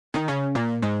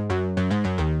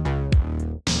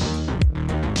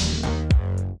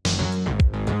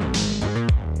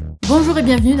Bonjour et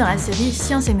bienvenue dans la série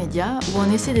Sciences et médias, où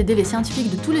on essaie d'aider les scientifiques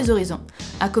de tous les horizons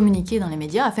à communiquer dans les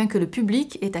médias afin que le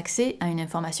public ait accès à une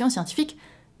information scientifique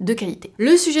de qualité.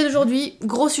 Le sujet d'aujourd'hui,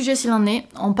 gros sujet s'il en est,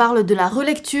 on parle de la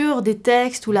relecture des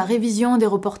textes ou la révision des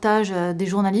reportages des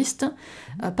journalistes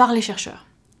par les chercheurs.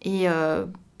 Et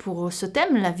pour ce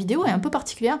thème, la vidéo est un peu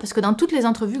particulière parce que dans toutes les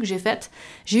entrevues que j'ai faites,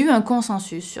 j'ai eu un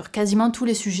consensus sur quasiment tous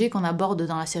les sujets qu'on aborde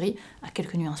dans la série, à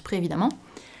quelques nuances près évidemment,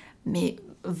 mais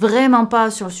vraiment pas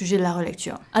sur le sujet de la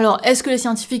relecture. Alors, est-ce que les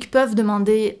scientifiques peuvent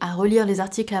demander à relire les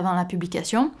articles avant la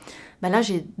publication ? Ben là,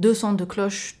 j'ai deux sons de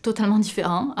cloche totalement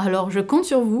différents, alors je compte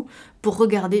sur vous pour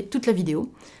regarder toute la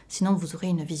vidéo, sinon vous aurez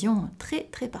une vision très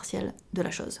très partielle de la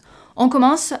chose. On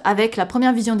commence avec la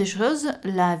première vision des choses,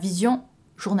 la vision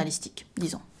journalistique,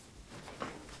 disons.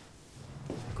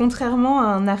 Contrairement à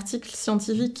un article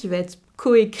scientifique qui va être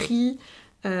coécrit,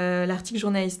 l'article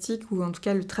journalistique, ou en tout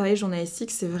cas le travail journalistique,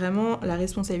 c'est vraiment la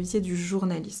responsabilité du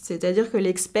journaliste. C'est-à-dire que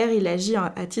l'expert, il agit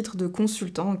à titre de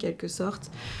consultant, en quelque sorte.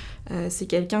 C'est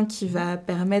quelqu'un qui va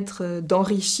permettre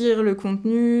d'enrichir le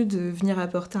contenu, de venir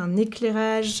apporter un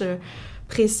éclairage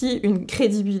précis, une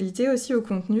crédibilité aussi au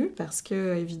contenu, parce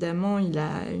que évidemment, il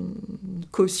a une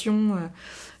caution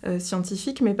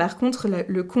scientifique, mais par contre,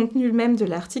 le contenu même de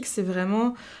l'article, c'est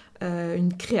vraiment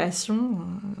une création,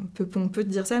 un peu pompeux de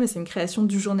dire ça, mais c'est une création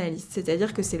du journaliste.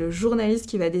 C'est-à-dire que c'est le journaliste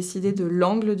qui va décider de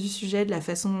l'angle du sujet, de la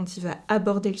façon dont il va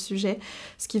aborder le sujet,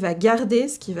 ce qu'il va garder,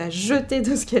 ce qu'il va jeter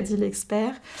de ce qu'a dit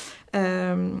l'expert. Il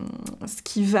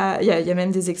y a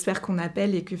même des experts qu'on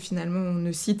appelle et que finalement on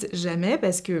ne cite jamais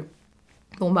parce que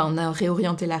on a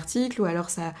réorienté l'article, ou alors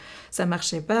ça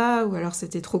marchait pas, ou alors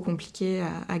c'était trop compliqué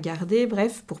à garder,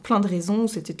 bref, pour plein de raisons,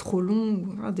 c'était trop long,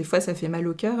 des fois ça fait mal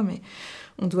au cœur, mais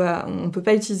on peut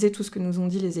pas utiliser tout ce que nous ont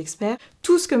dit les experts.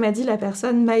 Tout ce que m'a dit la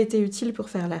personne m'a été utile pour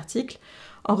faire l'article.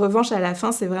 En revanche, à la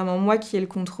fin, c'est vraiment moi qui ai le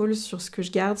contrôle sur ce que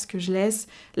je garde, ce que je laisse,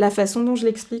 la façon dont je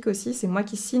l'explique aussi, c'est moi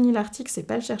qui signe l'article, c'est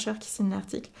pas le chercheur qui signe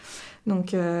l'article.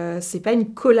 Donc c'est pas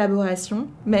une collaboration,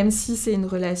 même si c'est une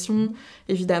relation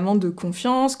évidemment de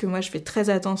confiance, que moi je fais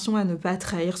très attention à ne pas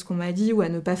trahir ce qu'on m'a dit ou à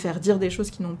ne pas faire dire des choses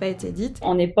qui n'ont pas été dites.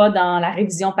 On n'est pas dans la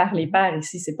révision par les pairs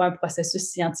ici, c'est pas un processus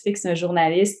scientifique, c'est un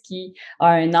journaliste qui a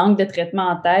un angle de traitement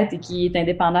en tête et qui est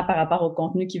indépendant par rapport au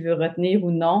contenu qu'il veut retenir ou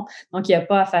non. Donc il n'y a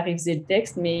pas à faire réviser le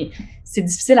texte, mais c'est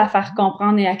difficile à faire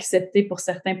comprendre et accepter pour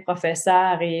certains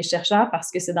professeurs et chercheurs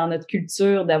parce que c'est dans notre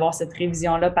culture d'avoir cette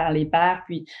révision-là par les pairs,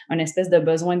 puis un espèce de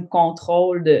besoin de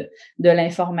contrôle de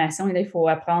l'information. Et là, il faut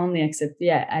apprendre et accepter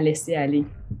à laisser aller.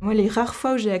 Moi, les rares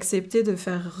fois où j'ai accepté de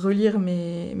faire relire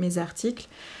mes articles,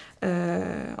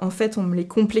 en fait, on me les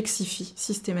complexifie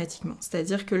systématiquement.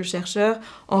 C'est-à-dire que le chercheur,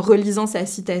 en relisant sa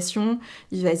citation,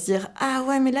 il va se dire « Ah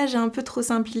ouais, mais là, j'ai un peu trop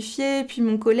simplifié, puis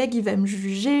mon collègue, il va me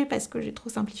juger parce que j'ai trop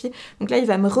simplifié. » Donc là, il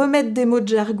va me remettre des mots de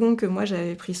jargon que moi,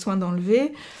 j'avais pris soin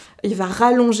d'enlever. Il va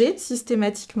rallonger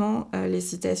systématiquement les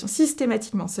citations.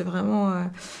 Systématiquement, c'est vraiment...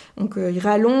 Donc il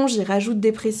rallonge, il rajoute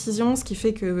des précisions, ce qui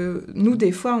fait que nous,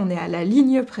 des fois, on est à la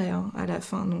ligne près à la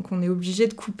fin. Donc on est obligé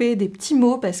de couper des petits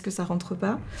mots parce que ça rentre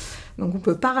pas. Donc on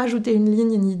peut pas rajouter une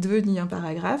ligne, ni deux, ni un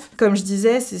paragraphe. Comme je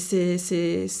disais,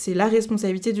 c'est la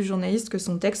responsabilité du journaliste que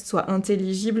son texte soit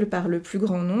intelligible par le plus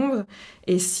grand nombre.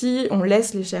 Et si on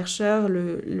laisse les chercheurs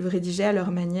le rédiger à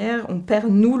leur manière, on perd,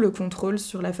 nous, le contrôle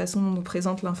sur la façon dont on nous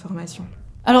présente l'information.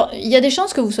 Alors, il y a des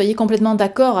chances que vous soyez complètement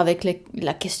d'accord avec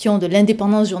la question de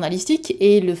l'indépendance journalistique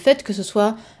et le fait que ce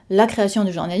soit la création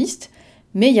du journaliste,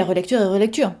 mais il y a relecture et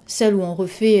relecture. Celle où on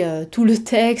refait tout le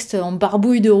texte, on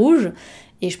barbouille de rouge,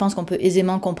 et je pense qu'on peut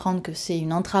aisément comprendre que c'est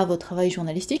une entrave au travail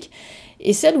journalistique,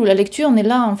 et celle où la lecture n'est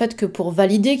là en fait que pour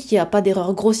valider qu'il n'y a pas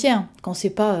d'erreur grossière, qu'on ne s'est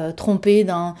pas trompé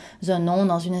dans un nom,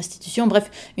 dans une institution, bref,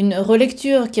 une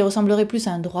relecture qui ressemblerait plus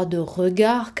à un droit de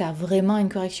regard qu'à vraiment une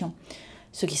correction.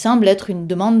 Ce qui semble être une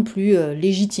demande plus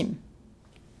légitime.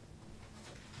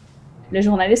 Le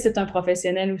journaliste est un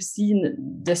professionnel aussi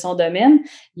de son domaine.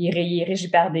 Il est régi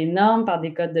par des normes, par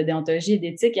des codes de déontologie et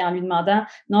d'éthique. Et en lui demandant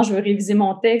 « Non, je veux réviser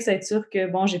mon texte, être sûr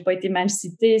que, bon, j'ai pas été mal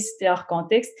cité hors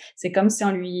contexte », c'est comme si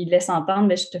on lui laisse entendre «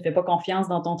 Mais je te fais pas confiance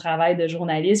dans ton travail de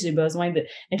journaliste, j'ai besoin de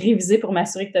réviser pour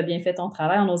m'assurer que tu as bien fait ton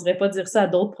travail. » On n'oserait pas dire ça à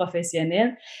d'autres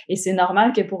professionnels. Et c'est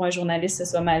normal que pour un journaliste, ce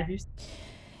soit mal vu.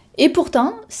 Et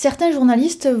pourtant, certains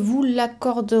journalistes vous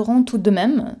l'accorderont tout de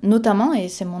même, notamment, et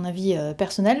c'est mon avis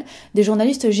personnel, des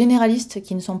journalistes généralistes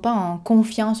qui ne sont pas en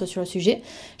confiance sur le sujet.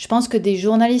 Je pense que des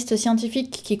journalistes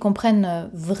scientifiques qui comprennent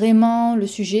vraiment le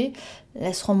sujet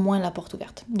laisseront moins la porte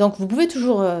ouverte. Donc vous pouvez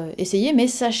toujours essayer, mais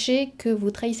sachez que vous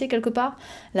trahissez quelque part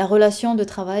la relation de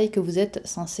travail que vous êtes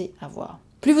censé avoir.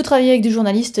 Plus vous travaillez avec des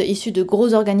journalistes issus de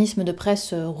gros organismes de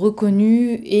presse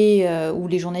reconnus et où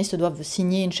les journalistes doivent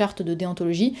signer une charte de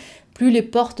déontologie, plus les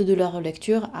portes de leur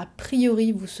lecture, a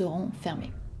priori, vous seront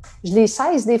fermées. Je les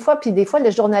cesse des fois, puis des fois,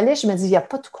 le journaliste, je me dis, il n'a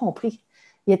pas tout compris.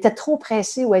 Il était trop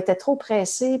pressé ou elle était trop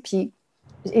pressée, puis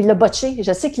il l'a botché.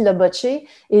 Je sais qu'il l'a botché.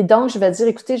 Et donc, je vais dire,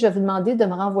 écoutez, je vais vous demander de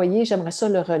me renvoyer, j'aimerais ça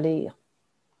le relire.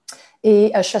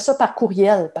 Et je fais ça par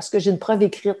courriel parce que j'ai une preuve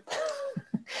écrite.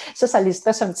 Ça les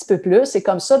stresse un petit peu plus. Et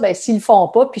comme ça, ben, s'ils ne le font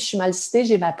pas, puis je suis mal citée,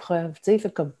 j'ai ma preuve. Fait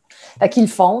qu'ils le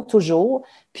font toujours.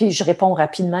 Puis je réponds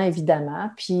rapidement,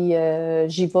 évidemment. Puis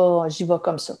j'y vais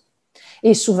comme ça.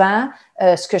 Et souvent,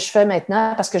 ce que je fais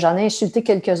maintenant, parce que j'en ai insulté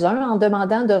quelques-uns en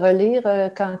demandant de relire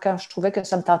quand je trouvais que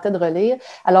ça me tentait de relire,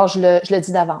 alors je le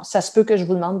dis d'avance. Ça se peut que je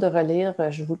vous demande de relire.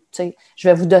 Je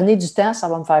vais vous donner du temps, ça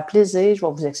va me faire plaisir. Je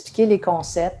vais vous expliquer les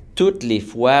concepts. Toutes les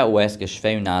fois où est-ce que je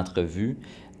fais une entrevue,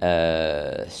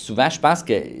 souvent, je pense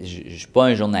que je ne suis pas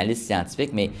un journaliste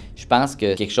scientifique, mais je pense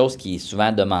que quelque chose qui est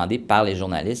souvent demandé par les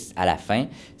journalistes à la fin,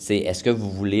 c'est est-ce que vous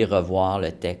voulez revoir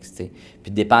le texte? T'sais?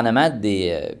 Puis dépendamment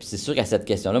puis c'est sûr qu'à cette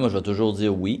question-là, moi, je vais toujours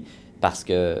dire oui, parce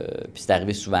que, puis c'est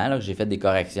arrivé souvent là, que j'ai fait des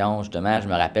corrections, justement, je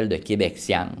me rappelle de Québec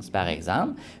Science, par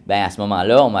exemple. Bien, à ce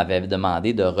moment-là, on m'avait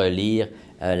demandé de relire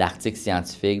l'article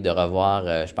scientifique, de revoir,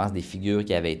 je pense, des figures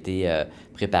qui avaient été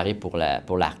préparées pour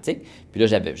l'article. Puis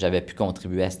là, j'avais pu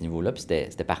contribuer à ce niveau-là, puis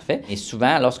c'était parfait. Et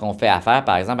souvent, lorsqu'on fait affaire,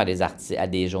 par exemple, à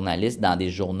des journalistes dans des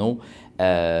journaux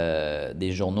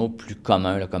plus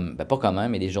communs, là, comme, pas communs,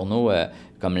 mais des journaux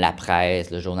comme La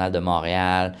Presse, le Journal de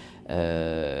Montréal,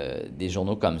 des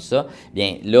journaux comme ça,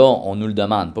 bien là, on nous le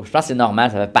demande pas. Je pense que c'est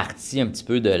normal, ça fait partie un petit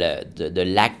peu de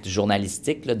l'acte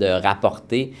journalistique, là, de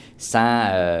rapporter sans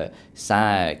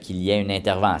qu'il y ait une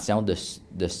intervention de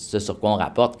ce sur quoi on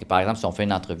rapporte. Par exemple, si on fait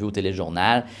une entrevue au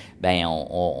téléjournal, bien,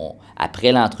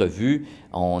 après l'entrevue,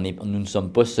 nous ne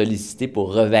sommes pas sollicités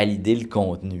pour revalider le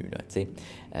contenu, là,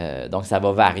 donc, ça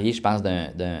va varier, je pense,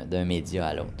 d'un média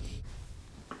à l'autre.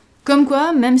 Comme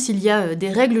quoi, même s'il y a des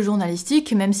règles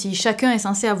journalistiques, même si chacun est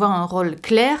censé avoir un rôle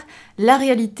clair, la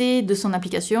réalité de son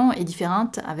application est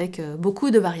différente avec beaucoup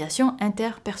de variations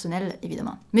interpersonnelles,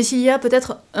 évidemment. Mais s'il y a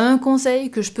peut-être un conseil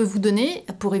que je peux vous donner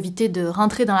pour éviter de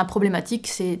rentrer dans la problématique,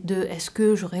 c'est de est-ce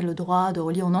que j'aurai le droit de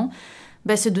relire ou non,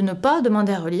 ben c'est de ne pas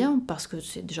demander à relire, parce que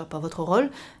c'est déjà pas votre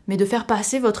rôle, mais de faire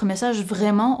passer votre message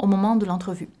vraiment au moment de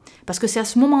l'entrevue. Parce que c'est à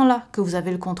ce moment-là que vous avez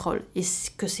le contrôle, et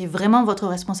que c'est vraiment votre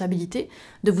responsabilité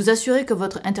de vous assurer que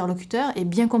votre interlocuteur est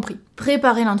bien compris.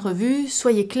 Préparez l'entrevue,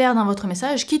 soyez clair dans votre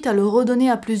message, quitte à le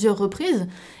redonner à plusieurs reprises,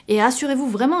 et assurez-vous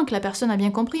vraiment que la personne a bien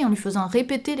compris en lui faisant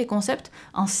répéter les concepts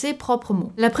en ses propres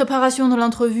mots. La préparation de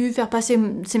l'entrevue, faire passer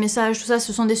ses messages, tout ça,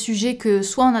 ce sont des sujets que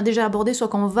soit on a déjà abordés, soit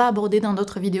qu'on va aborder dans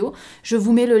d'autres vidéos. Je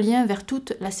vous mets le lien vers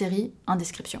toute la série en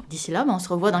description. D'ici là, on se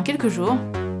revoit dans quelques jours.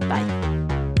 Bye!